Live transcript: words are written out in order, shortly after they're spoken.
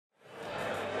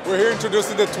We're here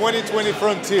introducing the 2020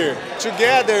 Frontier.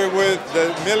 Together with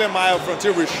the Million Mile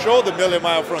Frontier, we show the Million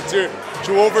Mile Frontier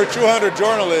to over 200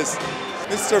 journalists.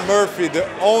 Mr. Murphy, the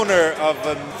owner of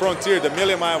the Frontier, the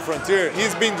Million Mile Frontier,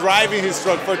 he's been driving his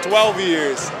truck for 12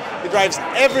 years. He drives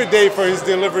every day for his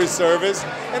delivery service,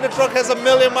 and the truck has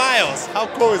 1,000,000 miles. How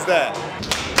cool is that?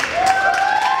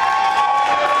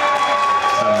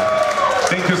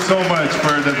 Thank you so much for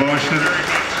your devotion.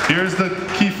 Here's the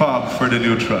key fob for the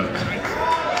new truck.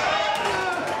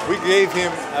 We gave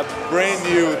him a brand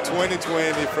new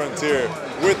 2020 Frontier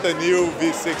with a new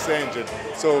V6 engine.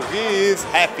 So he is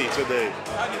happy today.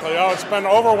 You know, it's been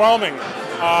overwhelming.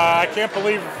 I can't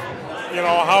believe, you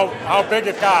know, how big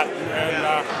it got, and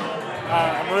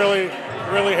I'm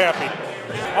really happy.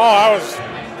 Oh,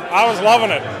 I was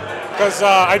loving it because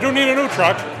I do need a new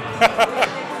truck,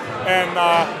 and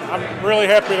I'm really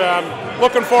happy that I'm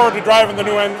looking forward to driving the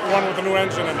new one with the new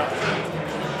engine. And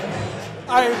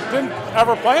I didn't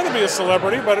ever plan to be a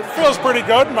celebrity, but it feels pretty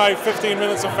good. My 15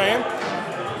 minutes of fame.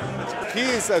 He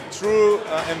is a true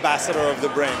ambassador of the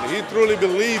brand. He truly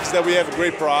believes that we have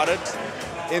great products,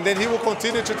 and then he will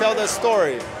continue to tell that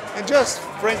story. And just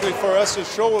frankly, for us to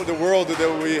show the world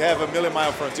that we have a Million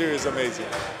Mile Frontier is amazing.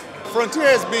 Frontier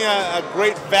has been a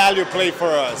great value play for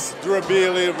us.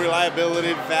 Durability,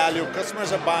 reliability, value.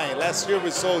 Customers are buying. Last year we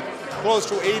sold close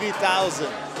to 80,000.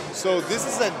 So this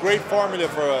is a great formula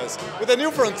for us. With the new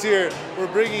Frontier, we're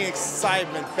bringing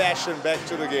excitement, passion back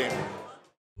to the game.